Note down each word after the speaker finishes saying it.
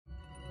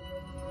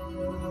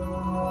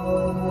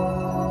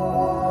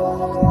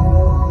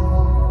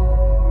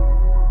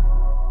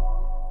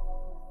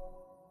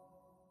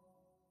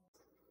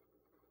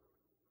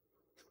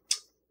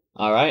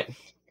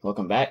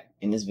Welcome back.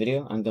 In this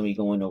video, I'm going to be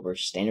going over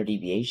standard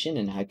deviation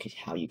and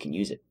how you can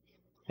use it.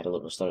 Had a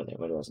little stutter there,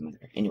 but it doesn't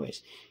matter.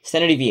 Anyways,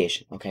 standard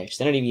deviation. Okay,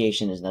 standard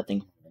deviation is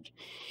nothing hard.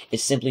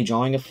 It's simply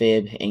drawing a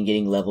fib and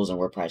getting levels on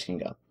where price can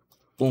go.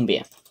 Boom,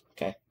 bam.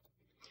 Okay,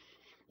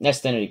 that's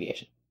standard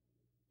deviation.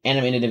 And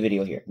I'm ending the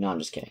video here. No, I'm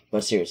just kidding.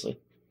 But seriously,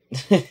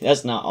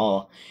 that's not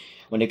all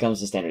when it comes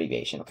to standard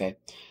deviation. Okay,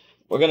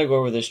 we're gonna go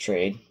over this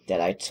trade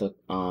that I took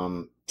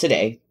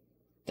today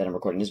that I'm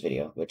recording this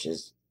video, which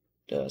is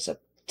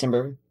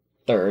September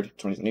 3rd,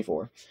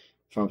 2024.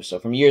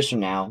 From years from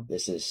now,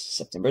 this is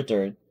September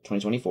 3rd,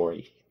 2024.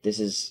 This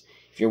is,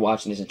 if you're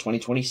watching this in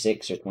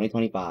 2026 or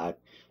 2025,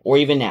 or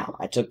even now,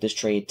 I took this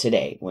trade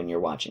today when you're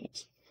watching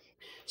this.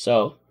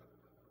 So,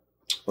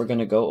 we're going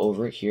to go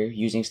over it here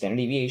using standard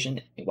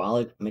deviation while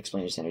I'm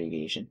explaining standard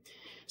deviation.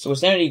 So, with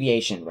standard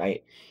deviation,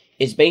 right,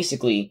 it's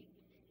basically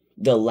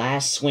the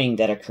last swing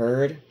that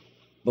occurred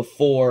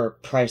before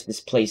price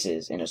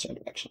displaces in a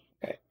certain direction,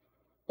 okay?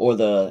 Or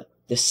the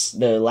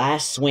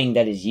last swing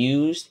that is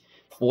used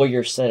for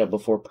your setup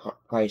before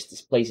price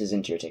displaces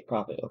into your take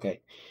profit,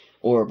 okay?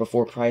 Or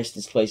before price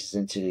displaces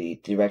into the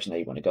direction that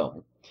you want to go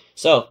in.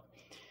 So,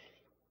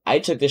 I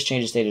took this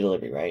change of state of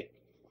delivery, right?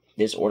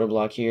 This order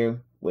block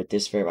here with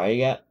this fair value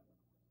gap,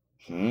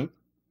 or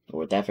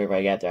with that fair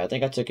value gap there. I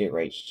think I took it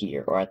right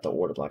here, or at the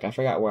order block. I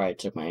forgot where I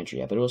took my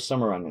entry at, but it was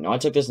somewhere around there. No, I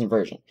took this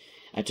inversion.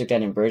 I took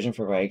that inversion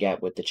fair value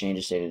gap with the change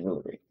of state of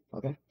delivery,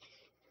 okay?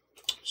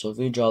 So if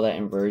we draw that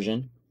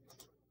inversion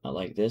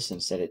like this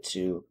and set it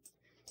to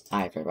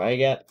I fair value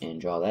gap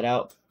and draw that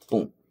out,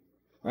 boom,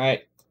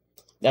 right?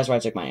 That's where I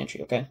took my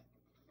entry, okay?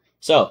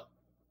 So,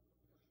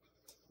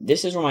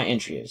 this is where my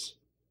entry is.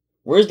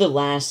 Where's the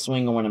last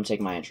swing on when I'm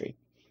taking my entry?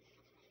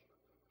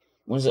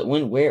 Where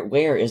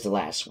is the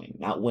last swing?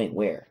 Not when,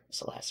 where is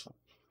the last swing?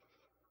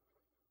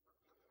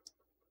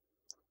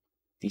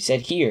 If you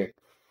said here,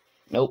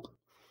 nope.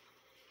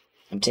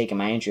 I'm taking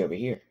my entry over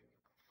here.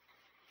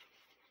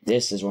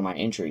 This is where my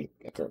entry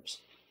occurs.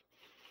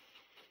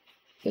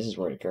 This is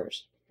where it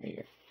occurs, right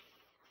here.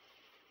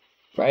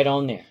 Right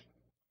on there.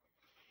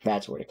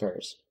 That's where it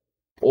occurs.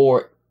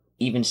 Or,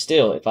 even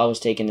still, if I was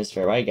taking this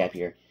fair value gap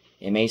here,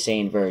 it may say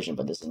inversion,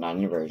 but this is not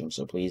an inversion,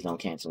 so please don't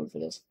cancel me for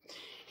this.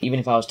 Even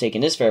if I was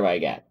taking this fair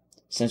value gap,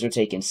 since we're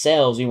taking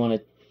sells, we want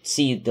to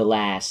see the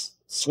last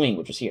swing,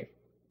 which was here.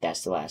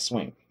 That's the last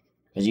swing.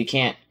 Because you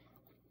can't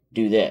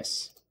do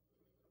this.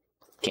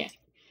 Can't.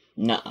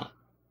 Nuh-uh.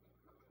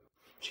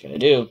 What you gotta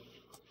do,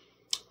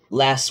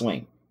 last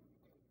swing.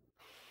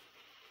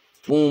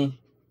 Boom,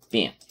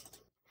 bam.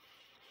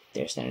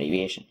 There's standard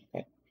deviation,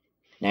 okay?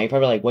 Now you're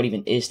probably like, what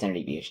even is standard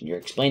deviation? You're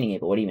explaining it,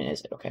 but what even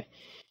is it, okay?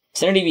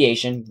 Standard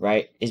deviation,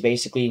 right, is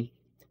basically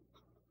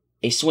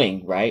a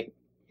swing, right?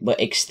 But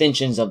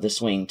extensions of the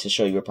swing to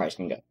show you where price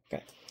can go,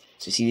 okay?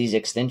 So you see these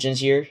extensions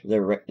here, the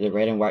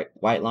red and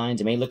white lines.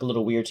 It may look a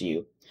little weird to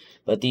you,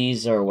 but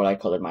these are what I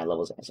colored my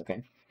levels as,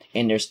 okay?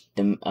 And there's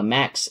a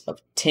max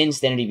of 10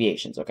 standard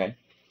deviations, okay?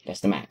 That's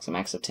the max, a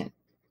max of 10.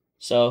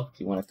 So if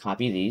you want to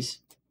copy these,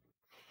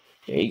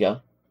 there you go.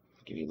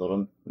 Give you a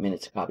little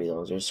minute to copy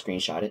those or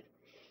screenshot it.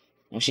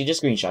 Actually,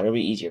 just screenshot it. It'll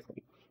be easier for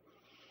you.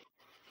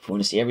 If you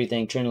want to see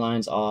everything, trend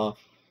lines off.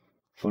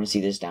 If you want to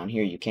see this down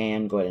here, you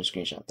can. Go ahead and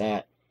screenshot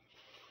that.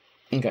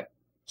 Okay.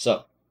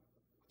 So,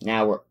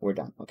 now we're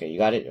done. Okay, you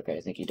got it? Okay,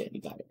 I think you did.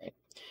 You got it, right?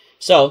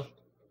 So,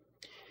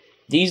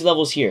 these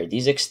levels here,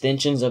 these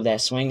extensions of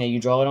that swing that you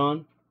draw it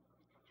on,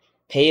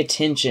 pay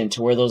attention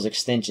to where those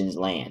extensions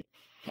land.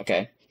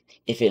 Okay?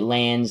 If it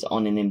lands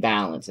on an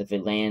imbalance, if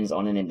it lands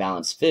on an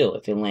imbalance fill,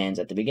 if it lands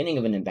at the beginning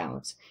of an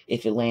imbalance,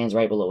 if it lands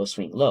right below a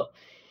swing low,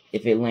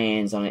 if it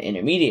lands on an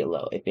intermediate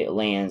low, if it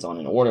lands on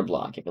an order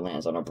block, if it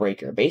lands on a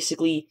breaker,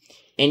 basically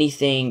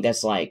anything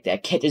that's like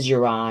that catches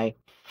your eye,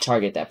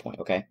 target that point,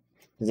 okay?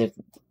 Because if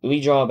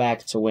we draw back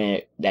to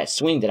when that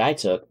swing that I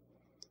took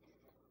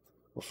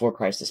before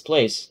price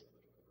displace,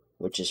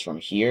 which is from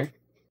here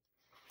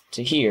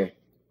to here,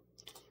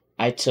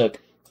 I took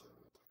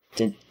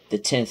the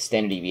 10th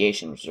standard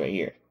deviation, which is right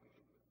here.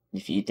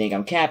 If you think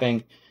I'm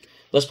capping,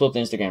 let's pull up the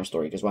Instagram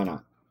story, because why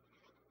not?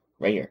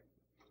 Right here.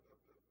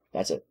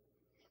 That's it.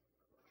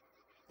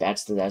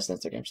 That's the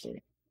Instagram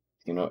story.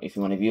 If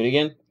you want to view it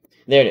again,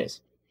 there it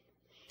is.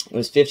 It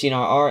was 15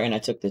 RR, and I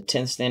took the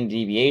 10th standard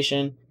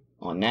deviation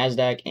on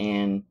NASDAQ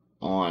and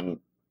on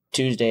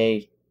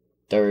Tuesday,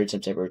 3rd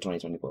September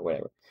 2024,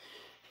 whatever.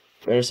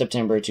 3rd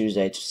September,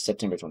 Tuesday,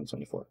 September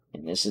 2024.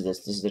 And this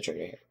is the trade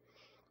right here.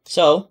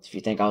 So, if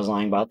you think I was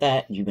lying about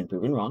that, you've been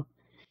proven wrong.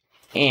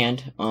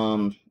 And,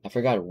 I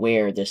forgot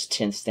where this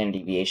 10th standard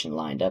deviation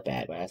lined up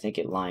at, but I think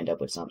it lined up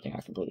with something.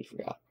 I completely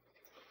forgot.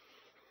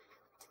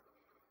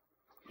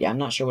 Yeah, I'm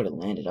not sure what it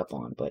landed up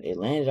on, but it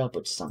landed up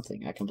with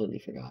something. I completely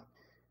forgot.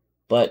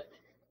 But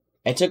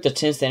I took the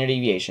 10th standard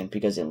deviation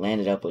because it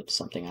landed up with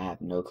something. I have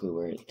no clue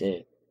where it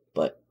did.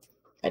 But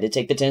I did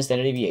take the 10th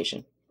standard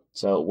deviation.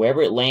 So,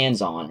 wherever it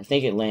lands on, I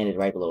think it landed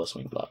right below a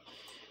swing blow.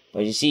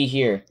 But you see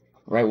here,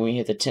 right when we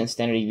hit the 10th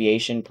standard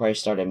deviation,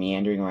 price started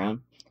meandering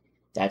around.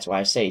 That's why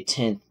I say the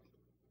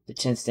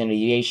 10th standard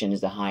deviation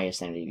is the highest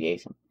standard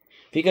deviation.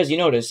 Because you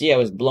notice, yeah, it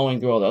was blowing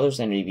through all the other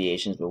standard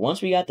deviations, but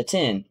once we got the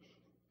 10,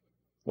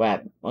 what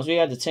happened? Once we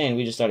got the 10,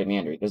 we just started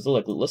meandering. Because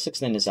look, let's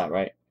extend this out,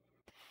 right?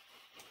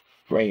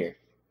 Right here.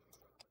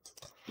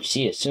 You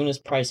see, as soon as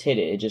price hit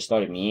it, it just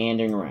started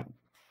meandering around.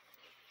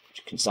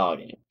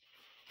 Consolidating.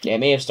 Yeah, it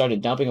may have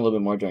started dumping a little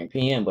bit more during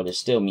PM, but it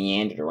still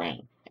meandered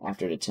around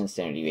after the 10th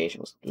standard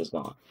deviation was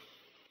gone.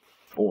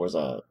 Or was,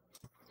 I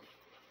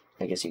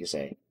guess you could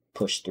say,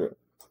 pushed through.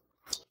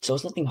 So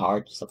it's nothing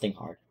hard. It's nothing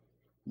hard.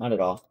 Not at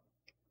all.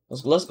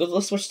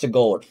 Let's switch to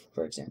gold,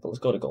 for example. Let's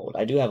go to gold.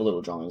 I do have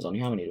little drawings on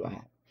here. How many do I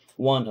have?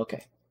 1.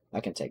 Okay. I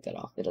can take that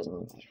off. It doesn't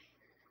really matter.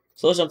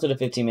 So let's jump to the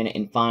 15-minute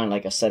and find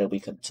like a setup we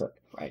could have took,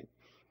 right?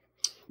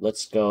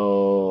 Let's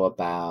go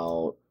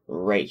about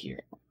right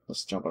here.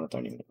 Let's jump on a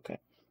 30-minute. Okay.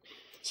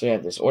 So we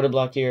have this order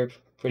block here.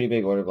 Pretty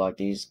big order block.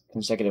 These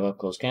consecutive up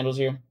close candles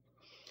here. And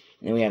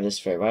then we have this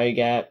fair value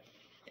gap,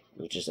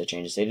 which is a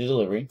change of state of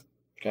delivery.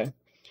 Okay.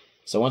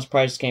 So once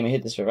price came and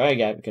hit this fair value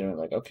gap, we could have been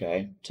like,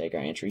 okay, take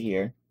our entry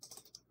here,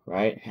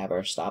 right? Have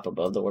our stop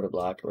above the order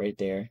block right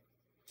there.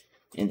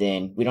 And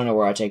then we don't know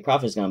where our take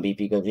profit is going to be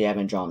because we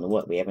haven't drawn the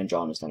what? We haven't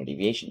drawn the standard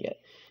deviation yet.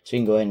 So we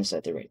can go ahead and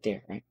set it right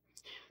there, right?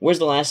 Where's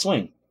the last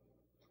swing?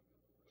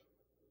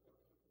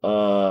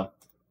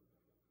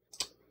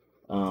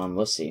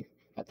 Let's see.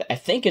 I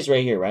think it's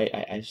right here, right?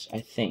 I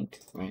think,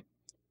 right?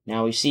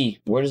 Now we see,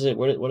 what does it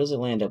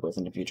land up with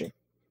in the future?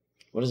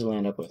 What does it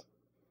land up with?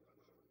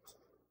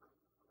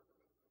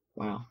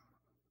 Wow.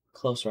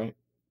 Close, right?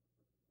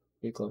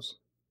 Pretty close.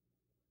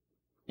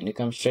 And it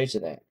comes straight to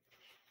that.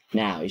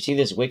 Now, you see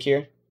this wick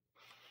here?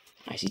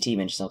 ICT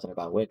mentioned something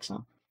about wicks, huh?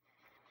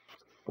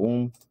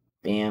 Boom,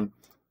 bam,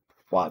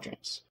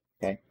 quadrants.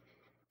 Okay?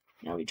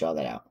 Now we draw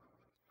that out.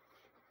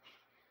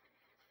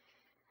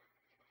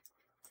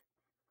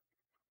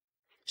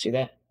 See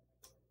that?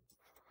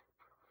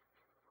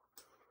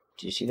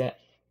 Do you see that?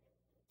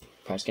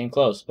 Price came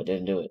close, but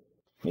didn't do it.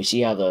 You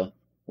see how the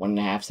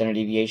 1.5 standard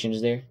deviation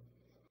is there?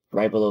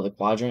 Right below the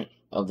quadrant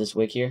of this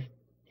wick here?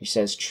 He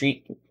says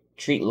treat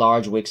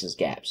large wicks as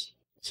gaps.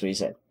 That's what he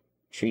said.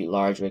 Treat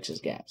large wicks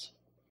as gaps.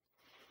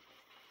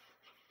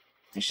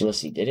 Actually, let's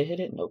see. Did it hit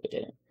it? Nope, it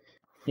didn't.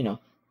 You know.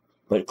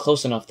 But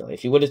close enough, though.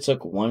 If you would have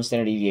took 1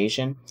 standard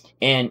deviation,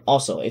 and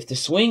also, if the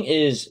swing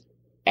is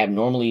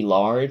abnormally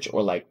large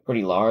or, like,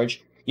 pretty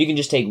large, you can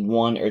just take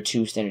 1 or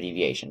 2 standard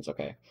deviations,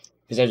 okay?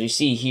 Because as you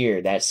see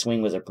here, that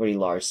swing was a pretty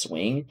large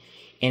swing,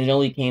 and it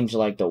only came to,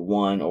 like, the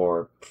 1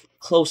 or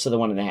close to the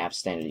 1.5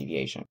 standard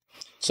deviation.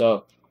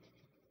 So,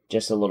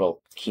 just a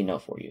little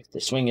keynote for you. If the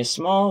swing is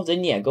small,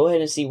 then yeah, go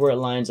ahead and see where it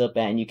lines up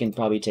at, and you can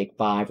probably take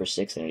 5 or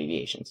 6 standard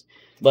deviations.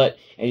 But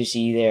as you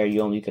see there,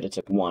 you only could have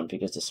took 1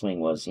 because the swing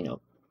was, you know,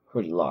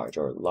 pretty large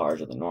or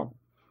larger than normal.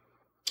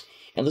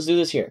 And let's do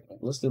this here.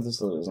 Let's do this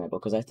little example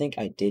because I think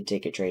I did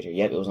take a trade here.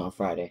 Yep, it was on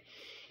Friday.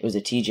 It was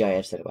a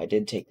TGIF setup. I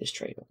did take this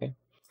trade, okay?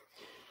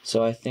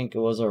 So I think it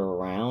was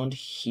around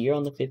here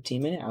on the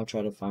 15-minute. I'll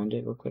try to find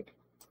it real quick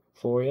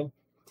for you.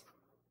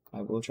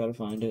 I will try to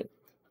find it.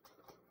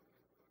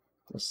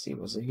 Let's see,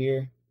 was it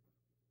here?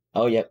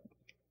 Oh, yep.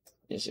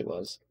 Yes, it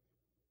was.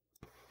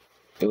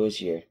 It was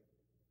here.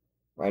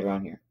 Right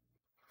around here.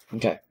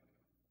 Okay.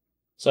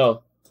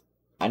 So,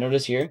 I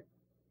noticed here,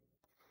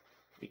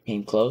 it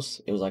came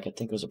close. It was like, I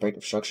think it was a break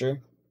of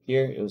structure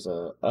here. It was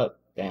a up,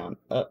 down,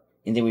 up.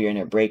 And then we were in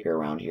a breaker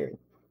around here.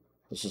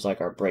 This is like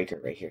our breaker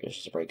right here. This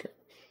is a breaker.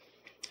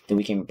 Then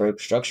we came to break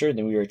of structure.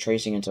 Then we were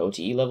tracing into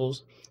OTE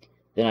levels.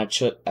 Then I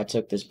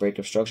took this break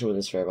of structure with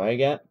this fair value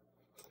gap.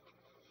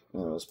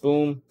 And it was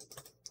boom.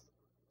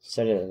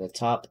 Set it at the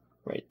top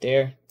right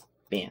there.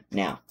 Bam.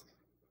 Now,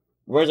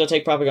 where's our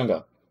take profit gonna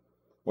go?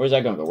 Where's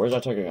that gonna go? Where's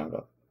our target gonna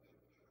go?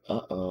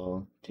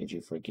 Uh-oh. Did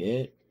you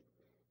forget?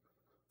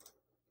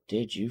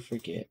 Did you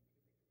forget?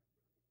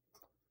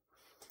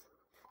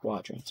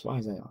 Quadrants. Why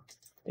is that on?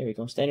 There we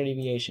go. Standard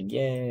deviation.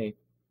 Yay.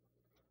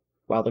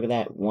 Wow, look at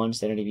that. 1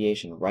 standard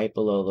deviation right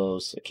below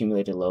those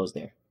accumulated lows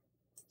there.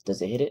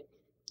 Does it hit it?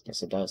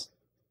 Yes, it does.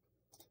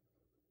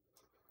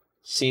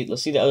 See,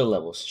 let's see the other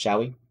levels, shall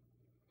we?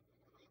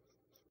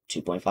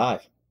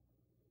 2.5.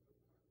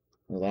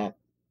 Look at that.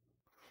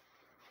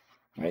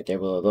 Right there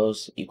below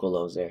those, equal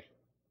lows there.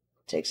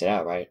 Takes it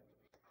out, right?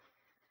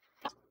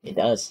 It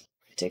does.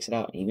 It takes it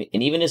out. And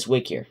even this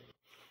wick here.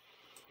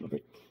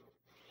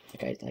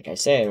 Like I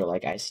said, or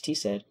like ICT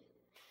said,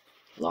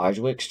 large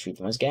wicks, treat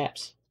them as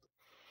gaps.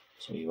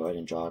 So you go ahead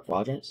and draw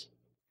quadrants.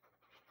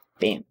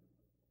 Bam.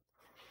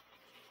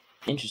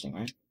 Interesting,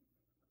 right?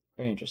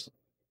 Very interesting.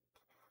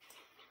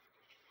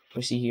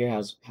 We see here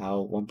how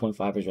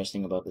 1.5 is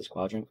resting above this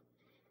quadrant.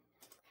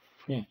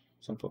 Yeah,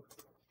 simple.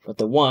 But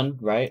the 1,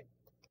 right?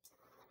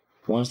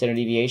 1 standard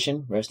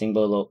deviation resting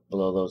below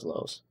those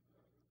lows.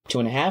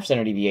 2.5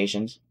 standard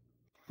deviations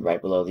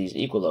right below these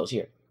equal lows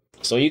here.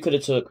 So you could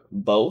have took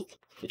both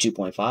the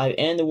 2.5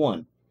 and the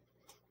 1.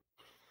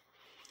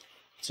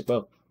 Took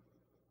both.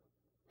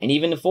 And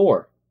even the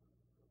 4.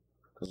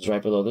 Because it's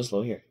right below this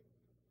low here.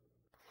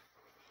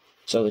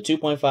 So the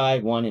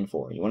 2.5, 1, and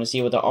 4. You want to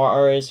see what the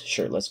RR is?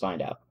 Sure, let's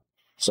find out.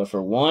 So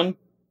for 1,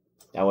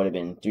 that would have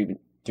been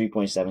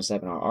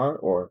 3.77 RR,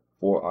 or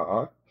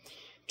 4RR,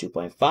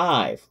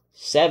 2.5,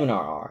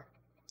 7RR,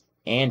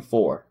 and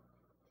 4,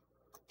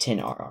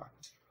 10RR.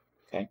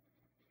 Okay?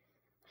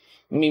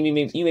 You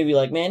may be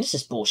like, man, this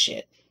is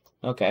bullshit.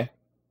 Okay.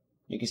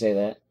 You can say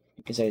that.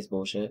 You can say it's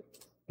bullshit.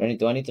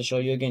 Do I need to show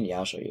you again? Yeah,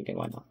 I'll show you again.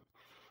 Why not?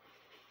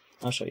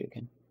 I'll show you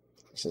again.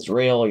 This is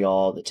real,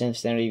 y'all. The 10th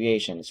standard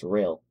deviation is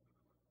real.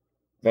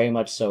 Very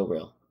much so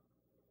real.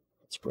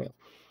 It's real.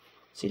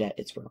 See that?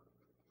 It's real.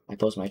 I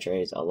post my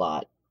trades a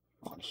lot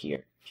on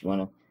here. If you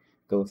want to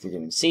go through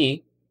them and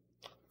see,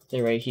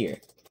 they're right here.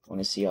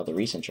 Want to see all the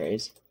recent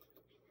trades?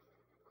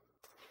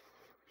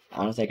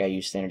 I don't think I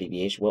use standard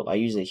deviation. Well, I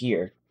use it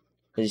here.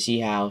 Because you see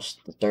how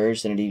the third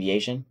standard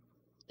deviation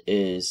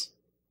is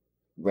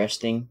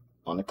resting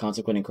on the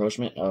consequent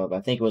encroachment of,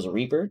 I think it was a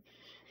Reaper.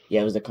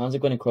 Yeah, it was the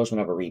consequent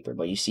encroachment of a Reaper.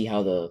 But you see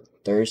how the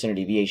third standard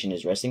deviation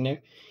is resting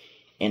there?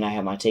 And I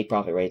have my take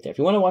profit right there. If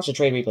you want to watch the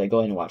trade replay, go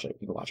ahead and watch it.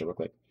 You can watch it real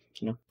quick.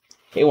 You know,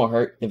 it won't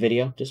hurt the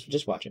video.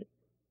 Just watch it.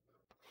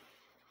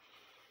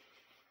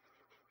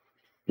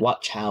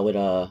 Watch how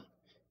it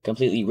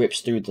completely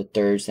rips through the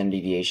third standard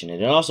deviation.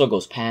 And it also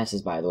goes past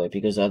this, by the way,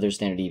 because the other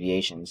standard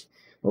deviations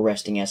were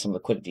resting at some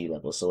liquidity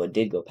levels. So it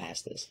did go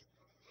past this.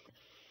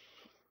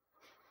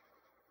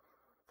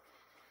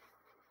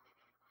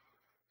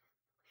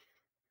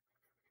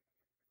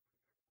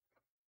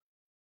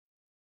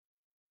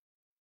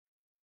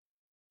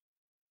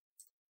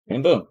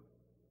 And boom.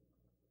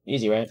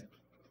 Easy, right?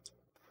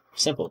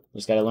 Simple.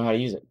 Just got to learn how to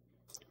use it.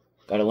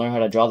 Got to learn how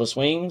to draw the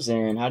swings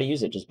and how to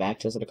use it. Just back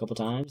test it a couple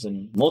times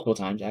and multiple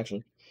times,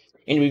 actually.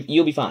 And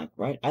you'll be fine,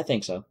 right? I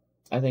think so.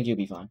 I think you'll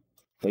be fine.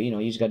 But, you know,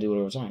 you just got to do it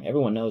over time.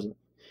 Everyone knows it.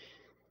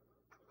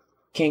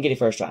 Can't get it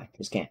first try.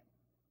 Just can't.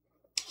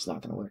 It's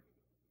not going to work.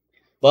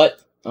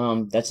 But,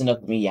 that's enough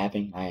of me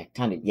yapping. I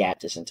kind of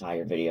yapped this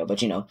entire video.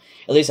 But, you know,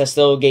 at least I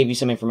still gave you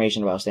some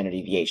information about standard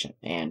deviation.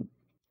 And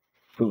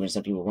proving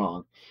some people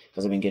wrong.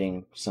 Because I've been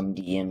getting some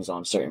DMs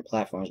on certain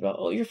platforms about,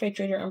 oh, you're a fake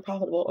trader,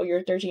 unprofitable. Oh, you're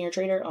a 13-year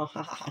trader. Oh,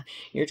 ha, ha, ha.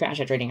 You're trash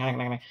at trading.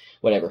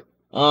 Whatever.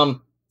 I'll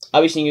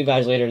be seeing you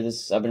guys later.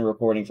 I've been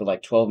recording for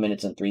like 12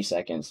 minutes and 3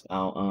 seconds.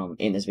 I'll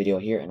end this video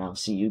here, and I'll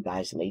see you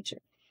guys later.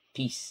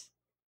 Peace.